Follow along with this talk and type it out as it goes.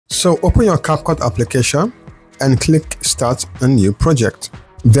So open your Capcut application and click Start a New Project.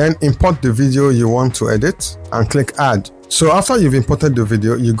 Then import the video you want to edit and click Add. So after you've imported the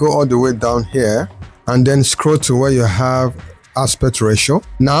video, you go all the way down here and then scroll to where you have aspect ratio.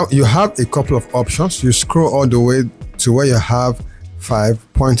 Now you have a couple of options. You scroll all the way to where you have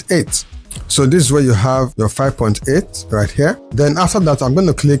 5.8. So this is where you have your 5.8 right here. Then after that, I'm going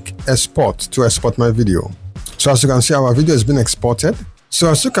to click Export to export my video. So as you can see, our video has been exported. So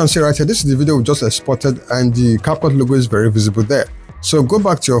as you can see right here, this is the video we just exported and the Capcut logo is very visible there. So go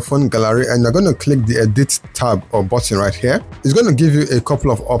back to your phone gallery and you're going to click the Edit tab or button right here. It's going to give you a couple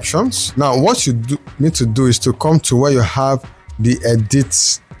of options. Now what you need to do is to come to where you have the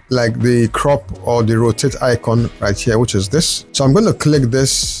Edit, like the crop or the rotate icon right here, which is this. So I'm going to click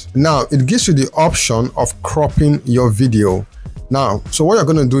this. Now it gives you the option of cropping your video. Now, so what you're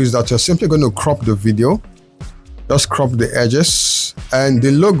going to do is that you're simply going to crop the video. Just crop the edges and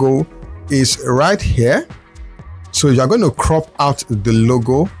the logo is right here. So you're going to crop out the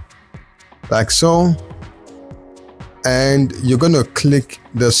logo like so, and you're going to click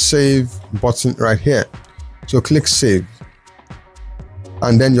the save button right here. So click save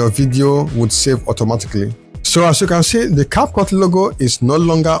and then your video would save automatically. So as you can see, the Capcut logo is no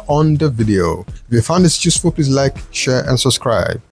longer on the video. If you found this useful, please like, share and subscribe.